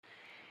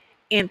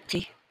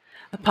Empty.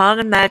 Upon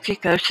a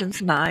magic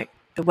ocean's night,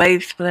 the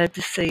waves fled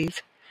to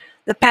seas.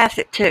 The path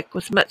it took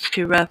was much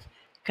too rough,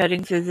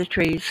 cutting through the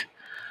trees.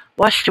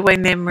 Washed away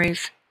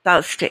memories,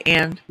 thoughts to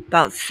end,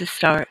 thoughts to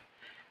start,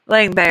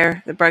 laying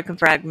bare the broken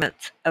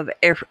fragments of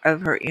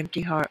her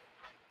empty heart.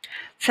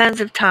 Sands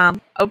of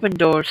time, open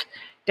doors,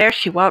 dare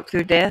she walk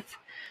through death?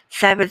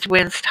 Savage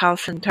winds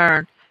toss and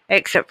turn,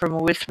 except from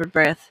a whispered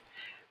breath.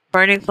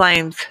 Burning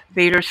flames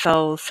feed her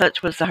soul,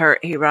 such was the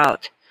hurt he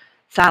wrought.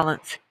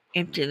 Silence,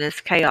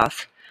 emptiness,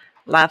 chaos,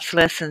 life's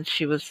lessons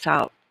she was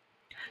taught.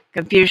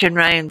 Confusion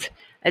reigns.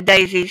 A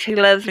daisies, he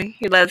loves me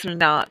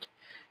not.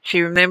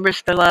 She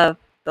remembers the love,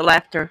 the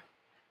laughter,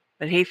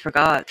 but he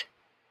forgot.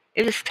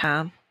 It is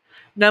time.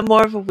 No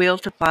more of a will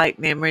to fight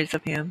memories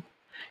of him.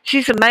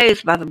 She's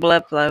amazed by the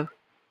blood flow,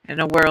 and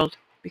her world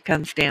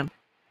becomes dim.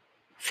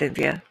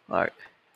 Cynthia Clark.